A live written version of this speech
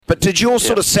But did your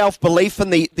sort of self-belief in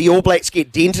the All Blacks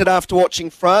get dented after watching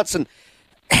France? And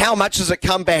how much has it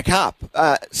come back up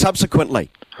subsequently?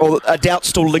 Or are doubts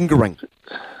still lingering?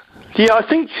 Yeah, I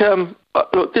think,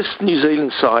 look, this New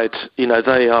Zealand side,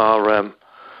 they're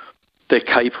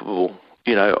capable,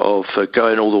 of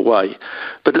going all the way.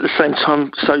 But at the same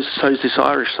time, so's this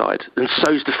Irish side, and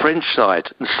so's the French side,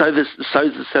 and so's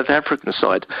the South African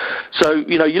side. So,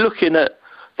 you're looking at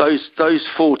those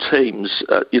four teams.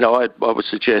 I would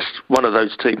suggest one of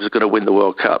those teams are going to win the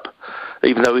World Cup,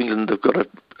 even though England have got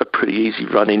a pretty easy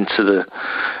run into the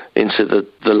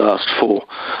last four.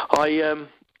 I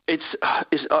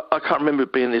can't remember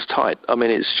it being this tight. I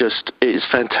mean, it's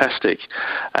fantastic,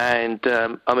 and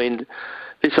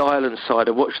this Ireland side,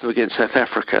 I watched them against South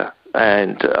Africa,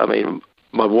 and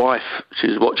my wife, she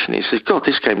was watching it, she said, "God,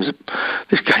 this game's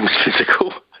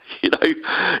physical." And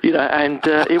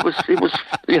it was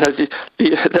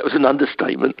that was an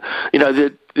understatement.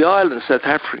 The Ireland South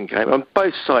African game, on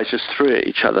both sides just threw at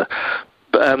each other,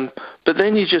 but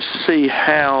then you just see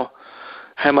how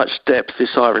much depth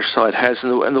this Irish side has,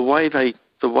 and the way they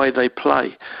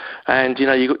play. And,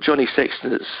 you've got Johnny Sexton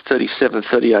that's 37,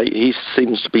 38. He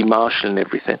seems to be marshalling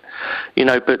everything.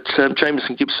 But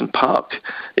Jameson Gibson-Park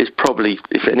is probably,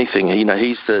 if anything,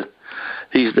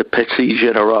 he's the petit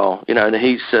general, and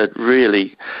he's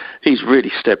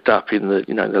really stepped up in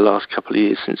the last couple of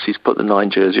years since he's put the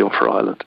 9 jersey on for Ireland.